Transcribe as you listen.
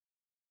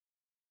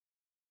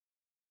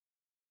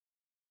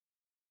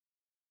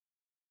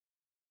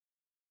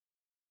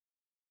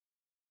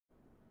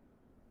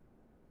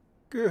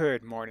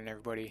Good morning,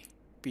 everybody.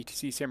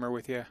 BTC Simmer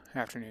with you.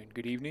 Afternoon,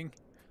 good evening.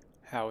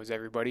 How is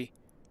everybody?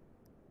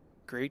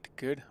 Great,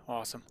 good,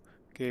 awesome.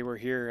 Okay, we're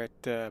here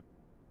at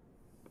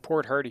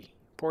Port Hardy,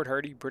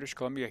 British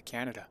Columbia,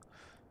 Canada.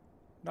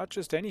 Not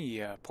just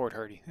any Port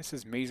Hardy. This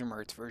is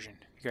MazerMart's version.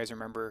 You guys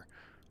remember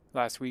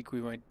last week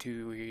we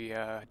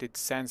did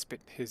Sandspit,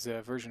 his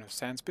version of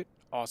Sandspit.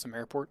 Awesome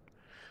airport.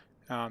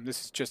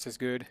 This is just as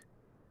good.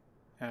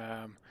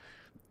 A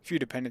few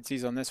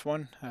dependencies on this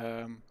one.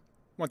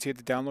 Once you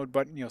hit the download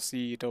button, you'll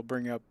see it'll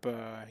bring up,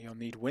 you'll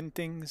need win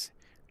things,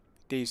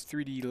 Dave's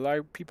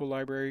 3D people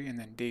library, and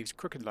then Dave's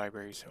crooked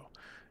library, so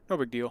no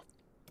big deal.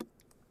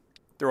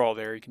 They're all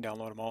there, you can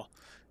download them all.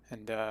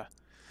 And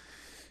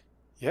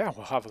yeah,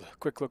 we'll have a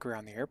quick look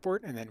around the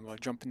airport, and then we'll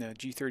jump in the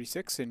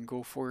G36 and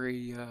go for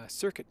a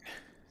circuit.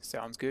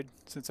 Sounds good,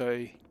 since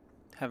I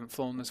haven't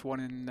flown this one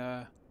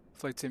in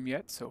Flight Sim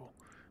yet, so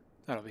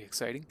that'll be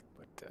exciting.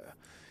 But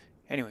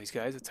anyways,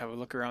 guys, let's have a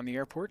look around the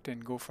airport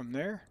and go from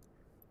there.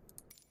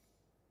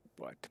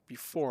 But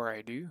before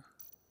I do,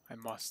 I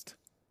must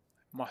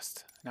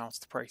announce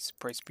the price.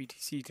 Price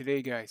BTC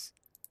today, guys.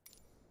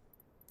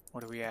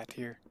 What are we at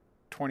here?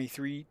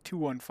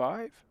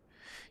 23,215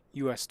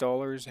 US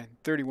dollars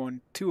and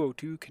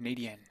 31,202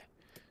 Canadian.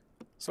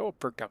 So it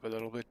perked up a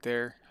little bit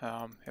there.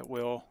 It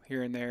will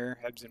here and there,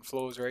 ebbs and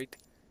flows, right?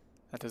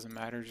 That doesn't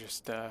matter.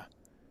 Just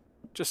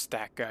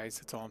stack, guys.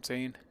 That's all I'm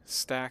saying.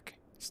 Stack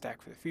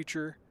for the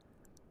future.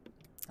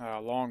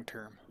 Long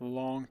term,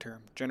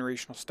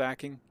 generational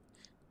stacking.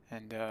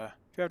 And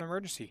if you have an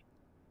emergency,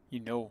 you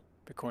know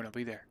Bitcoin will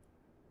be there.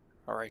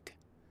 Alright,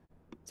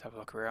 let's have a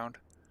look around.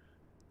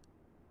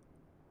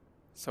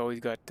 So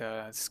he's got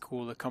this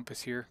cool the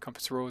compass here.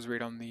 Compass rose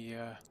right on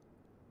the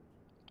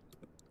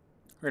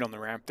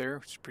ramp there,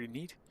 which is pretty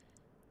neat.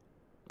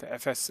 The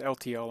FS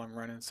LTL I'm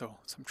running, so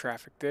some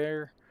traffic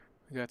there.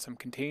 We got some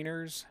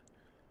containers.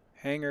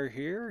 Hangar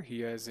here.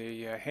 He has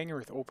a hangar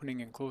with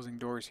opening and closing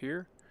doors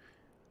here,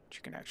 which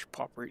you can actually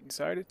pop right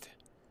inside it.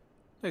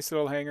 Nice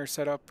little hangar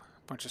setup.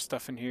 Bunch of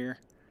stuff in here.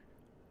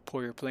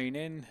 Pull your plane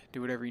in, do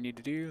whatever you need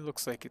to do.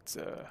 Looks like it's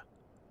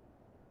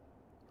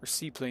for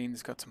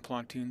seaplanes, got some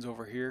pontoons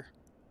over here.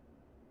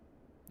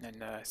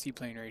 And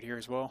seaplane right here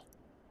as well.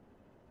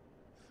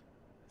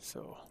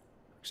 So,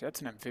 actually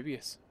that's an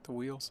amphibious, the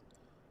wheels.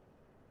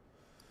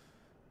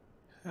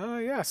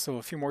 Yeah, so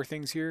a few more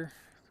things here.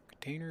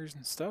 Containers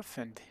and stuff,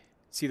 and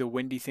see the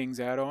windy things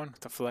add on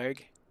with the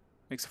flag.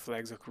 Makes the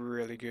flags look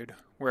really good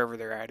wherever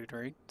they're added,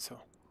 right?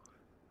 So,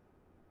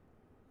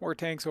 more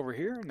tanks over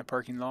here in the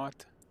parking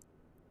lot.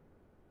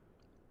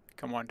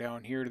 Come on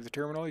down here to the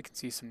terminal, you can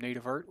see some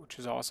native art, which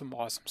is awesome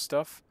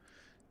stuff.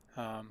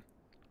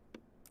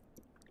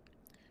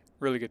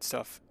 Really good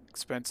stuff.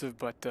 Expensive,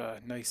 but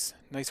nice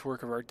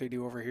work of art they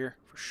do over here,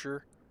 for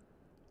sure.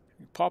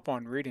 You pop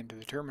on right into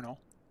the terminal,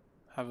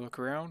 have a look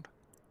around.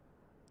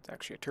 It's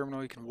actually a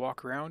terminal you can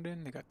walk around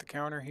in. They got the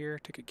counter here,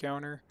 ticket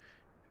counter,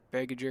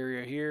 baggage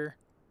area here,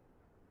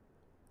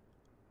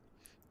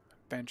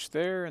 bench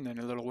there, and then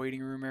a little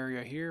waiting room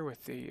area here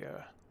with the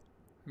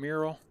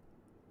mural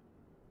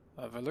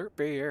of Alert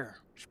Bay Air,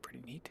 which is pretty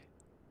neat.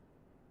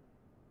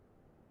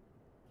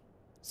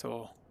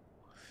 So,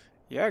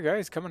 yeah,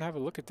 guys, come and have a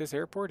look at this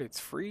airport. It's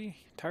free,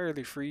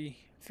 entirely free.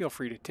 Feel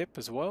free to tip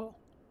as well.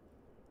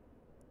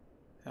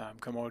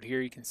 Come out here,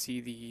 you can see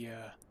the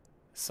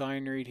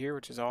sign right here,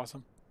 which is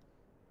awesome.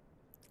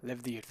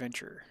 Live the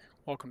adventure.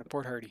 Welcome to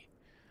Port Hardy.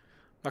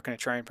 I'm not going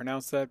to try and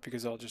pronounce that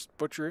because I'll just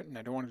butcher it, and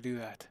I don't want to do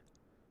that.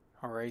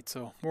 Alright,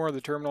 so more of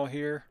the terminal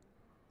here.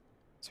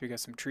 So we got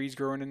some trees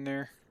growing in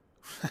there.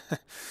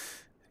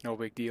 No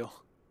big deal.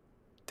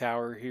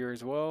 Tower here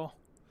as well.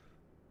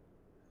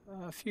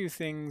 A few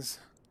things.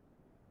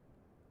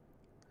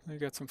 We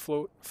got some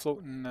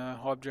floating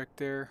object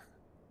there.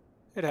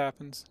 It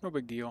happens, no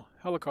big deal.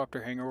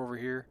 Helicopter hangar over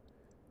here.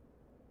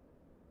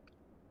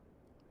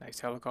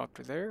 Nice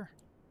helicopter there.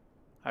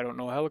 I don't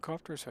know a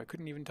helicopter, so I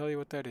couldn't even tell you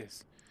what that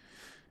is.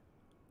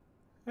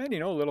 And you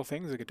know, little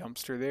things like a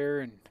dumpster there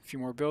and a few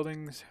more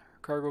buildings,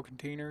 cargo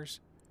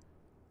containers.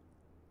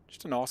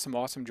 Just an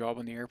awesome job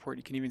on the airport.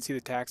 You can even see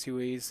the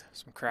taxiways,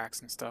 some cracks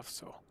and stuff,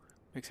 so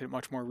makes it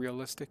much more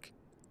realistic.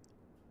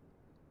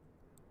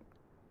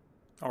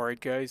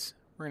 Alright guys,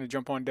 we're going to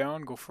jump on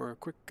down, go for a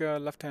quick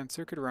left-hand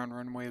circuit around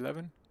runway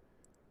 11.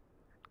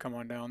 Come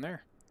on down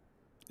there.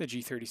 The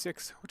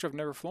G36, which I've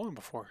never flown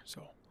before,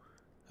 so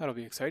that'll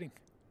be exciting.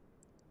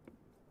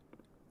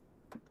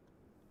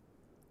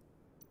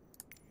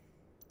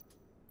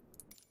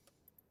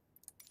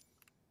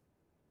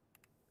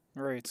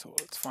 Alright, so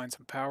let's find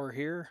some power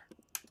here.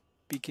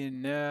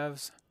 Beacon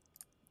navs.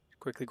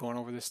 Quickly going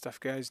over this stuff,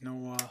 guys. No,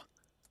 you're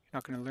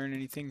not going to learn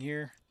anything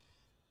here.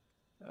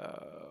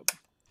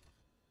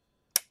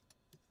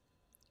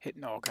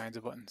 Hitting all kinds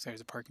of buttons.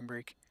 There's a parking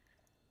brake.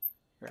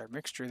 We got our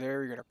mixture there,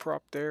 we got our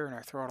prop there, and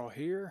our throttle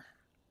here.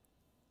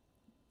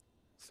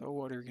 So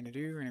what are we going to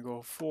do? We're going to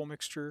go full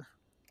mixture,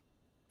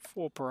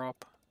 full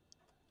prop,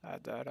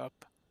 add that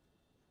up.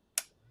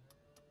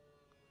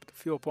 Put the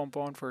fuel pump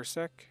on for a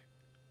sec.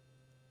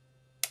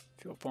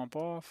 Fuel pump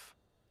off.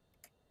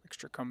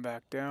 Mixture come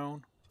back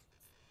down.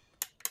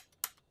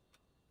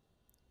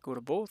 Go to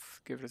both,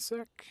 give it a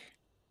sec.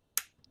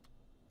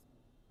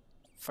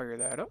 Fire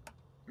that up.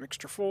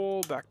 Mixture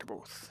full, back to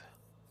both.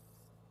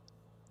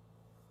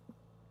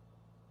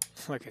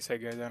 Like I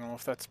said, guys, I don't know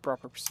if that's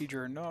proper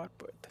procedure or not,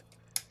 but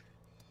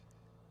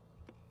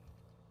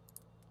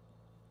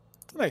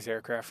it's a nice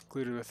aircraft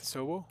included with the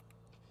Sobo.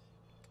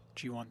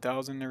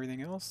 G1000 and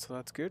everything else, so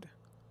that's good.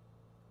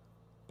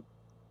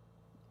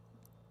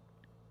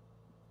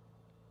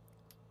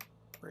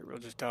 Right, we'll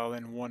just dial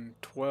in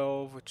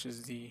 112, which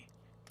is the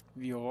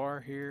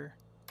VOR here.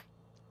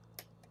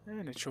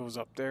 And it shows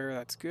up there,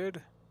 that's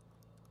good.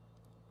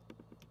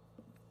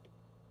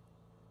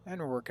 And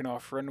we're working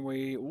off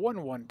runway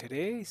 11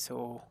 today,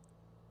 so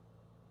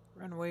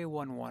runway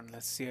 11.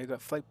 Let's see, I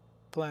got flight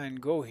plan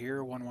go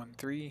here,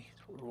 113.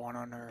 We want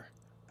on our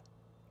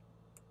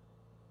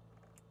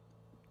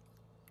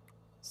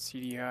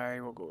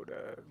CDI, we'll go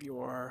to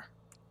VOR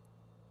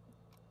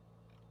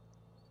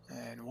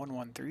and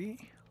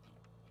 113.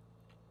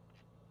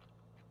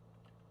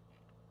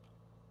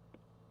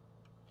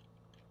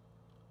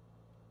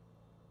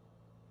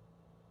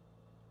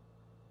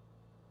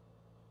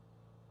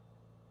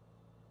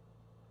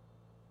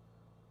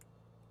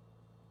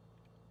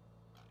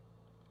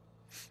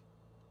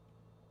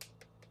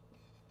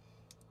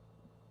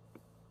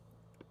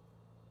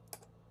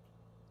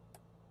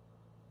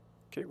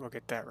 Okay, we'll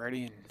get that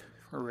ready and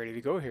we're ready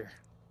to go here.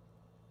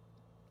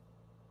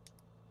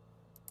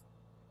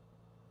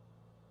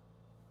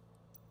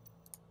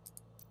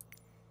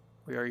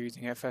 We are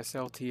using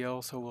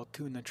FSLTL, so we'll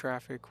tune the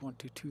traffic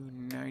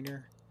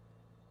 1229er.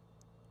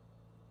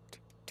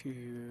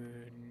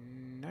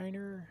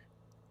 229er.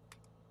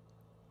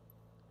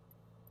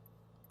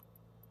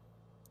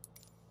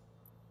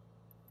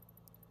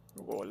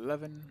 We'll go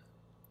 11.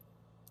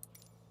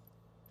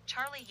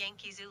 Charlie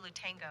Yankee Zulu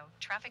Tango,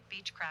 traffic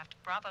Beechcraft,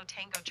 Bravo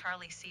Tango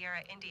Charlie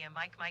Sierra India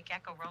Mike Mike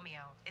Echo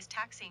Romeo, is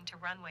taxiing to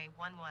runway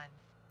 11.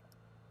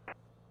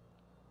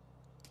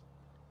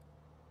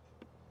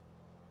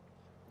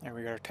 And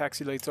we got our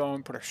taxi lights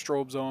on, put our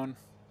strobes on.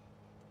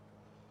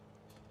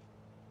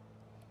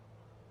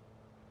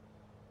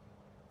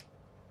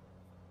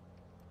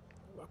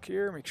 Look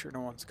here, make sure no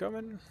one's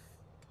coming.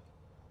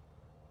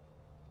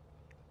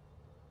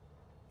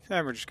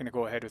 And we're just going to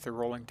go ahead with the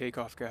rolling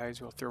takeoff, guys.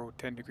 We'll throw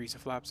 10 degrees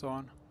of flaps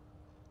on.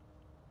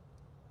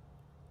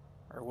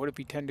 Or would it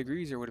be 10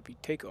 degrees or would it be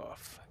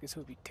takeoff? I guess it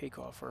would be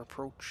takeoff or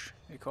approach,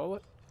 they call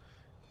it.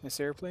 This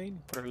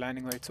airplane. Put our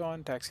landing lights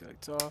on, taxi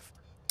lights off.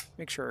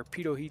 Make sure our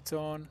pitot heat's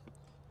on.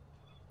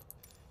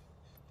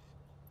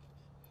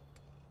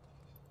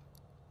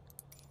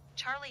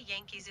 Charlie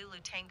Yankee Zulu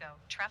Tango,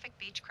 traffic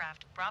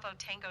Beechcraft, Bravo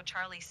Tango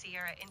Charlie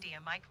Sierra India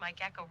Mike Mike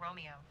Echo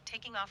Romeo,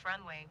 taking off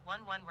runway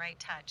 11 right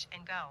touch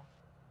and go.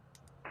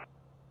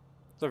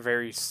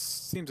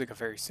 Seems like a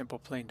very simple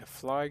plane to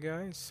fly,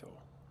 guys, so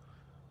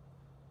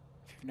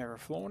if you've never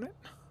flown it,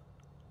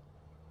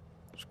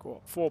 just go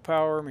up full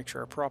power, make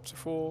sure our props are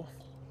full.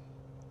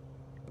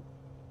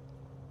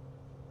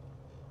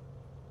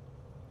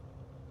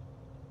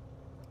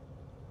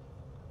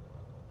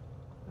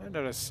 And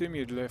I'd assume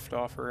you'd lift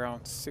off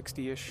around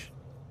 60-ish.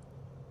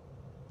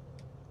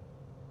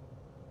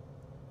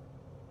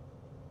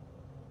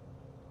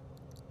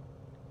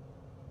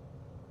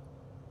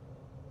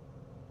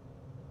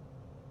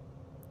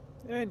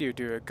 And you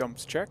do a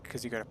gumps check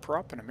because you got a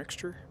prop and a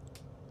mixture.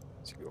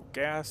 So you go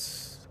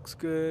gas, looks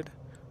good.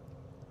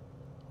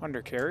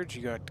 Undercarriage,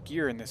 you got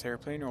gear in this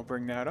airplane, we'll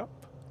bring that up.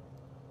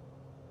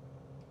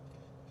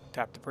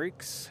 Tap the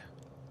brakes.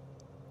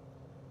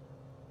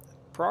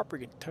 Prop, we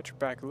can touch it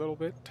back a little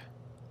bit.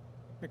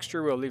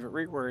 Mixture, we'll leave it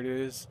right where it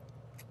is.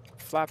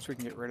 Flaps, we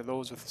can get rid of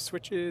those with the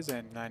switches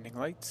and landing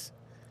lights.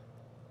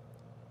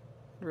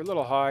 We're a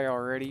little high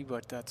already,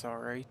 but that's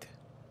alright.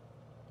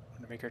 I'm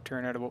going to make our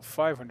turn at about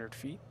 500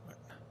 feet. But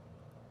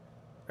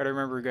gotta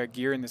remember we got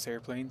gear in this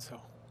airplane,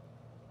 so.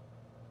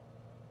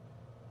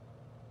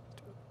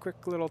 Do a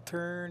quick little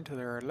turn to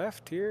our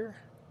left here.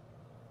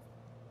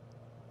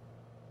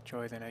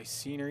 Enjoy the nice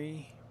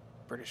scenery.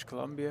 British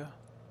Columbia.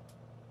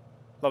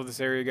 Love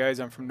this area, guys.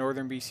 I'm from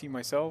northern BC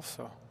myself,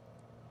 so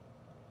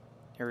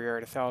here we are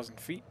at 1,000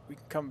 feet. We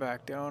can come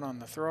back down on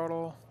the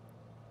throttle.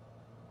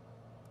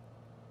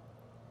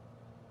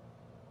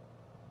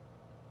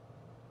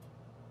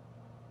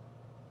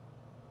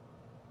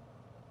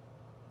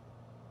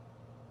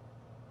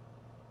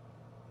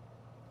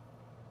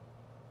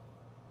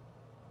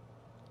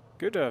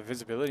 Good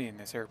visibility in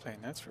this airplane,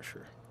 that's for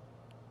sure.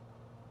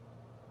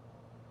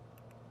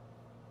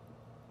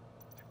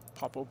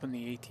 Pop open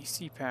the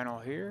ATC panel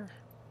here.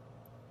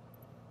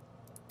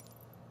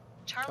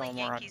 Charlie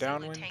Yankee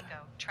Zulu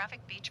Tango,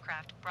 traffic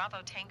Beechcraft, Bravo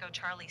Tango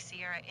Charlie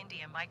Sierra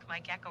India Mike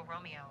Mike Echo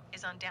Romeo,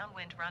 is on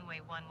downwind runway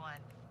 11.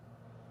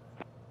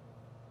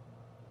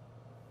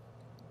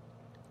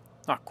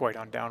 Not quite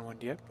on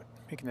downwind yet, but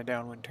making the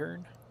downwind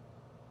turn.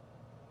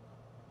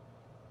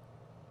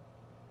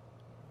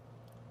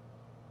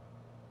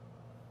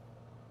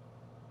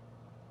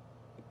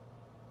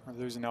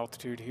 We're losing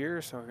altitude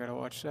here, so I gotta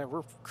watch that.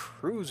 We're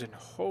cruising,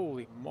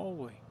 holy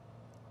moly.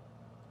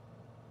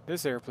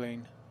 This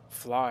airplane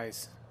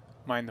flies.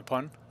 Mind the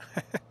pun.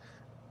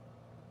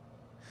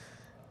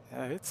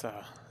 Yeah, it's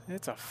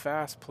a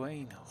fast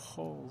plane.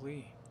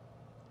 Holy.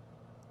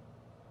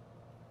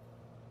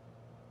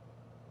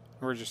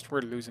 We're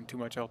losing too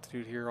much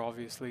altitude here,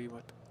 obviously,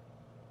 but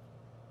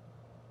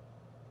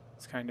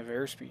it's kind of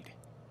airspeed.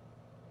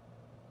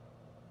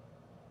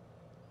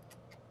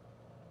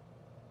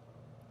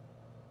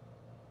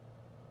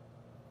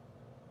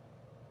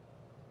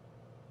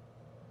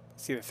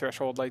 See the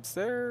threshold lights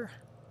there?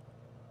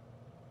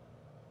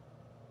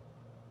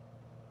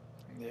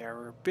 Yeah,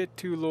 we're a bit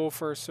too low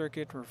for a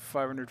circuit. We're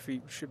 500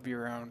 feet. We should be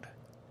around.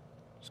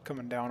 Just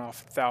coming down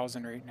off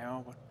 1,000 right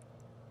now, but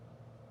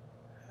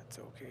that's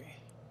okay.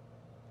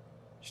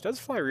 She does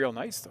fly real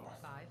nice, though.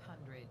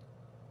 500.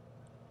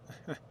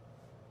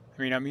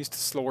 I mean, I'm used to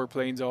slower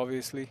planes,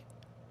 obviously.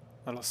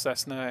 Little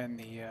Cessna and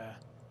the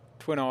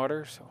Twin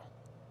Otter, so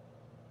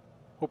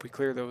hope we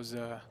clear those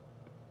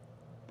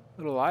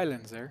little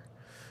islands there.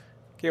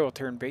 Okay, we'll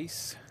turn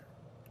base.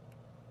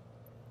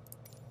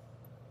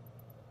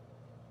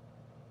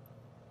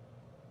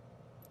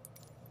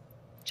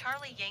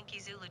 Charlie Yankee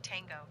Zulu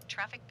Tango,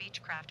 traffic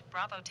Beechcraft,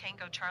 Bravo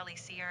Tango Charlie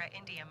Sierra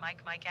India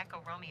Mike Mike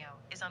Echo Romeo,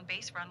 is on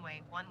base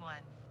runway 11.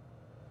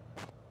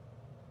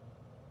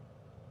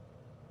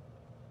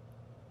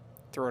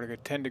 Throw out a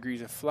good 10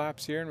 degrees of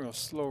flaps here, and we'll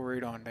slow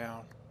right on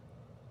down.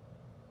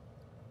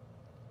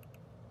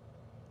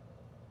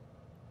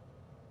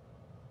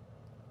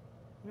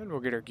 And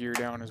we'll get our gear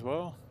down as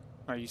well.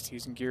 Not used to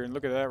using gear, and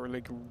look at that, we're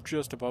like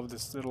just above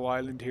this little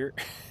island here.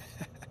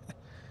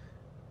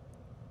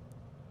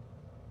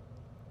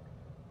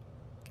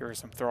 Give her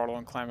some throttle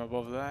and climb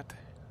above that.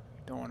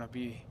 Don't want to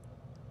be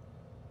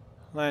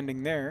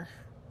landing there.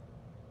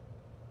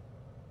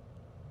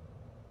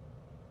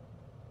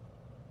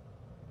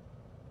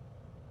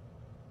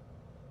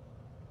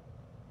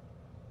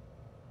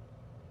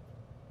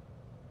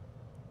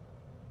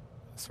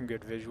 Some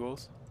good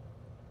visuals.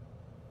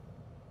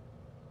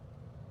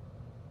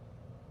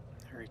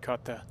 There, we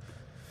caught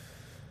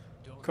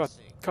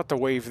the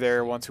wave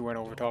there once we went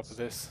over top of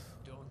this.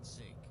 Don't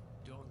sink,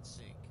 don't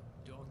sink,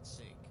 don't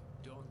sink,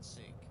 don't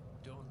sink,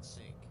 don't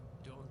sink,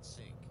 don't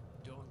sink,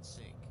 don't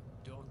sink,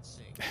 don't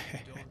sink,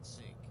 don't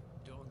sink,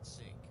 don't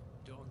sink,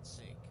 don't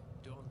sink,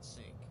 don't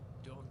sink,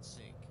 don't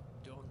sink,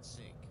 don't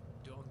sink,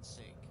 don't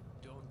sink,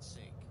 don't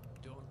sink,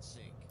 don't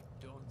sink,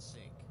 don't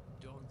sink,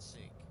 don't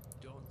sink,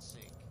 don't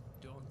sink.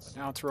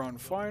 Now it's on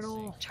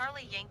final.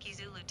 Charlie Yankee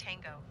Zulu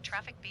Tango,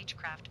 traffic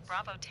Beechcraft,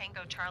 Bravo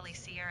Tango Charlie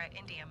Sierra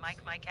India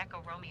Mike Mike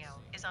Echo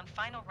Romeo, is on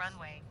final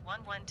runway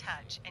 11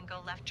 touch and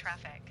go left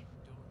traffic.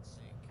 Don't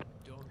sink,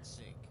 don't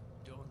sink,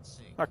 don't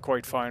sink. Not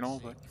quite final,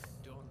 but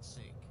Don't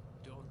sink,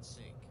 don't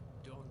sink,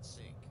 don't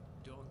sink,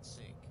 don't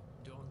sink,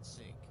 don't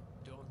sink,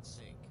 don't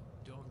sink,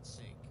 don't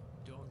sink,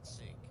 don't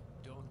sink,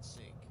 don't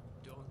sink,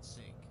 don't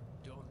sink,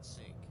 don't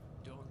sink,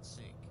 don't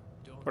sink,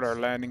 don't put our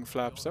landing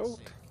flaps out.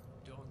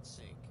 don't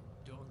sink,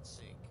 don't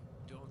sink,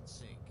 don't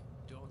sink,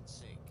 don't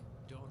sink,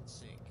 don't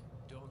sink,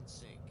 don't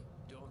sink,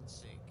 don't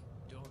sink,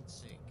 don't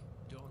sink,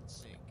 don't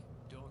sink,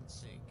 don't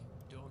sink,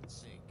 don't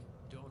sink,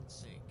 don't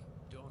sink,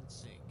 don't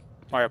sink.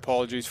 My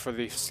apologies for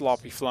the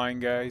sloppy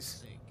flying,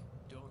 guys.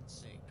 Don't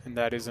sink. And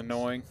that is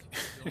annoying.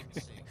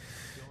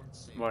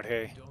 But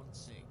hey,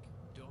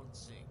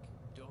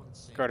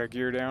 got our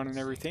gear down and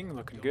everything,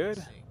 looking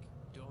good.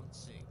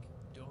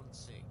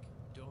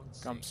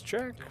 Gumps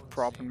check,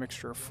 prop and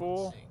mixture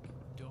full.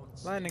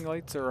 Landing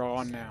lights are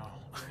on now.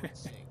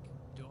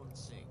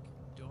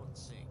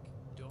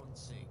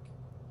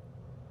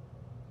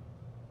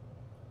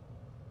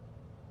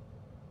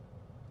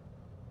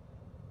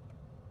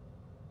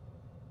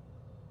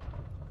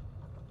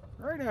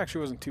 Right,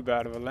 actually wasn't too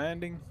bad of a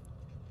landing.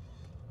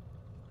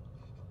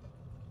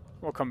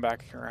 We'll come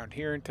back around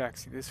here and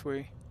taxi this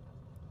way.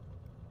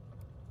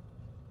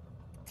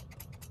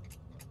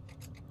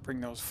 Bring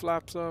those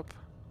flaps up.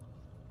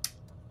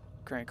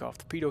 Crank off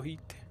the pitot heat.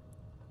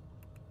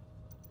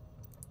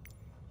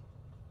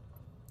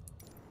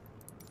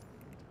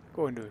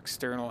 Go into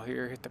external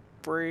here, hit the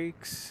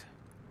brakes.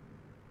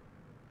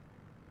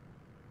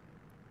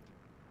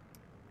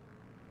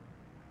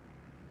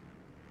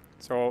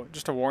 So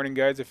just a warning,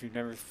 guys, if you've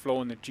never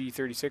flown the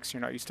G36,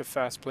 you're not used to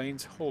fast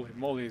planes. Holy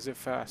moly, is it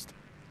fast.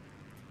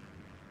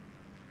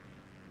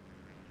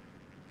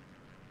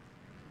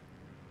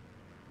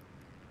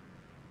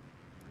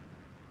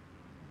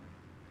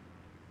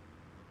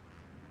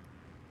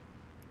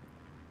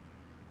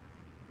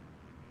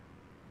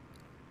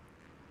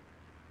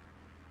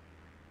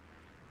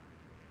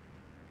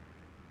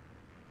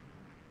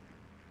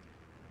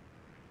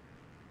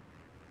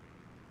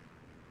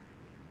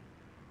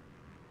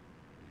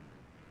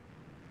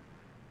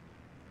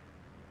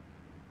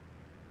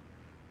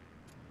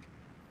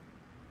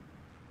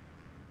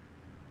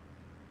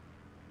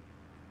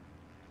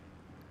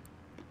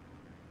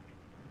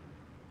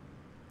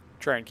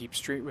 Try and keep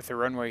straight with the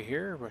runway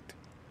here, but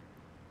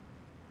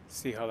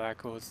see how that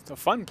goes. It's a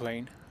fun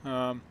plane.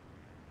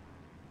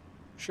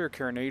 Sure,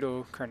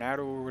 Coronado,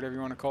 or whatever you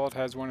want to call it,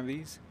 has one of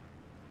these.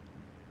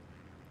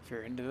 If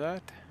you're into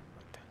that.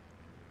 But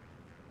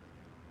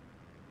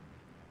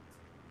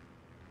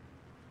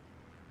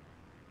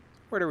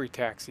where do we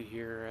taxi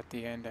here at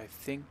the end, I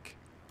think?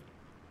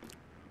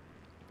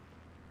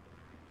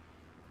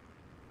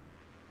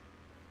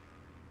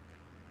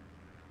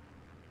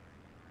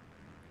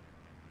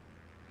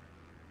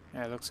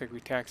 Yeah, it looks like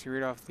we taxi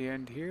right off the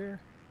end here.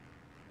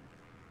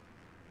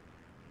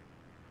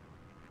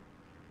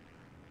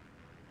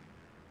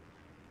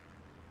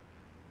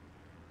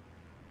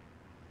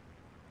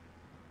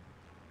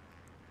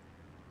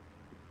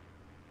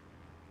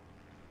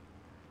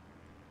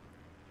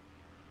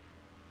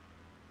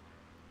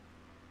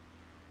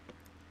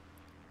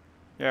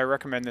 Yeah, I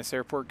recommend this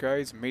airport,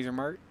 guys.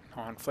 MazerMart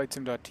on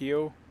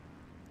flightsim.to.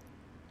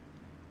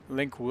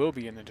 Link will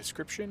be in the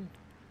description.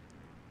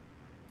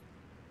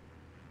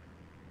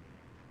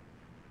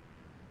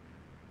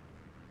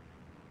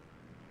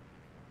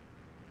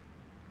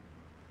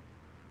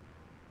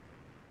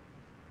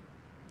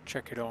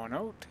 Check it on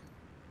out.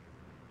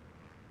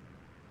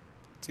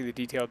 See the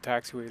detailed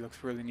taxiway,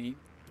 looks really neat.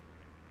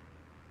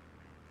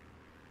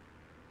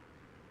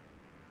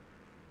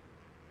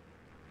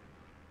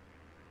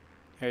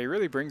 Yeah, he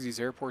really brings these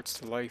airports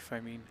to life. I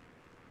mean,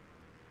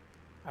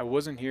 I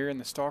wasn't here in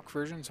the stock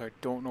version, so I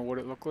don't know what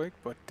it looked like,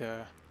 but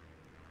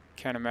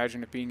can't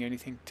imagine it being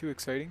anything too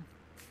exciting.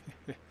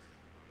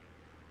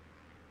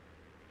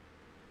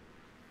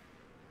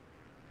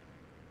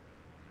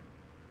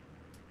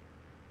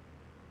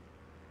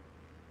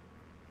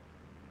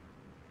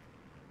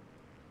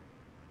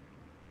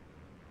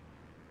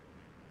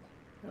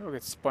 We'll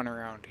get spun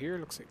around here.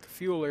 Looks like the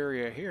fuel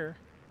area here.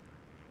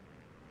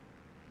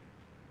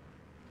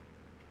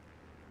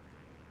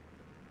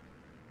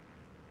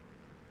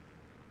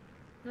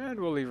 And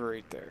we'll leave it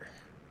right there.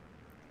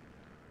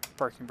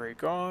 Parking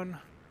brake on. You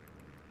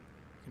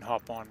can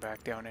hop on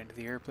back down into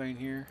the airplane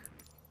here.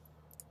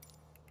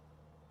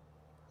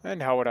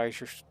 And how would I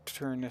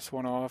turn this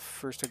one off?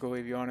 First I go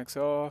avionics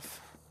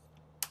off.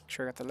 Make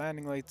sure I got the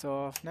landing lights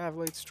off, nav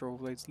lights,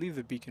 strobe lights, leave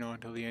the beacon on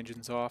until the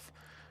engine's off.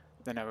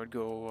 Then I would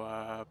go,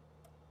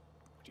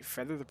 would you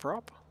feather the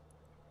prop?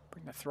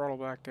 Bring the throttle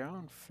back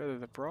down, feather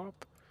the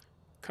prop,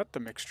 cut the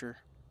mixture.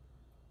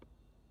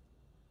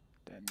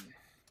 Then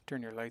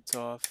turn your lights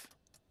off,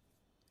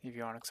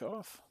 avionics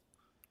off.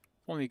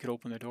 Only you could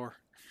open the door.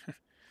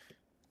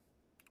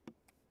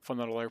 Fun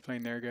little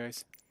airplane there,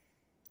 guys.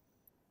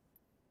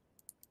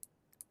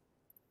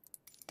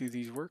 Do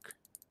these work?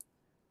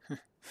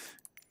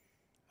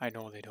 I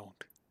know they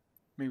don't.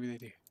 Maybe they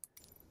do.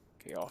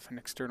 Okay, off and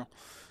external.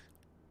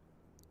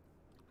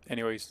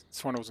 Anyways,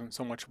 this one wasn't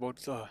so much about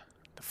the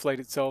flight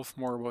itself,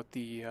 more about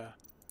the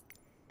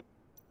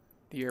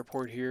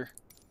airport here.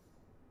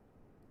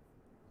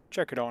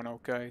 Check it on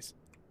out, guys.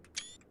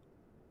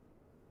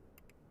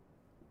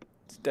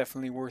 It's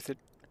definitely worth it.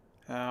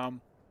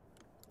 And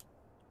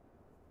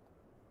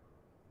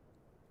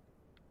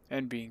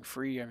being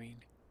free, I mean,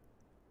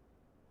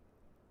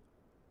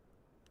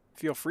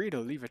 feel free to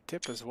leave a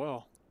tip as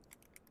well.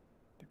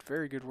 Did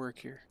very good work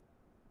here.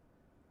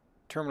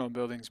 Terminal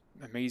building's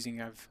amazing.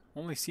 I've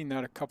only seen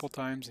that a couple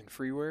times in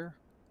freeware.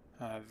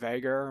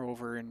 Vagar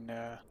over in,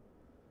 ooh,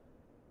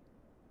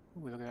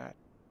 look at that.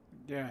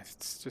 Yeah,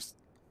 it's just,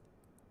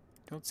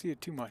 don't see it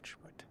too much,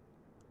 but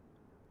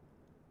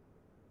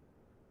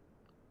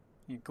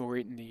you can go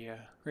right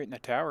in the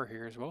tower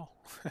here as well.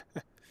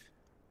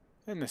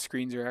 And the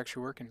screens are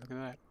actually working. Look at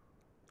that.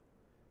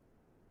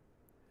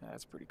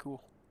 That's pretty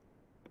cool.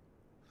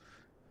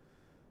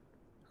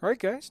 Alright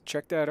guys,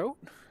 check that out.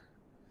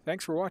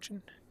 Thanks for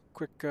watching.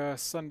 Quick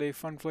Sunday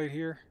fun flight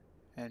here.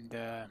 And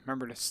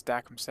remember to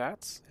stack 'em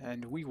sats.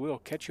 And we will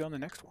catch you on the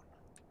next one.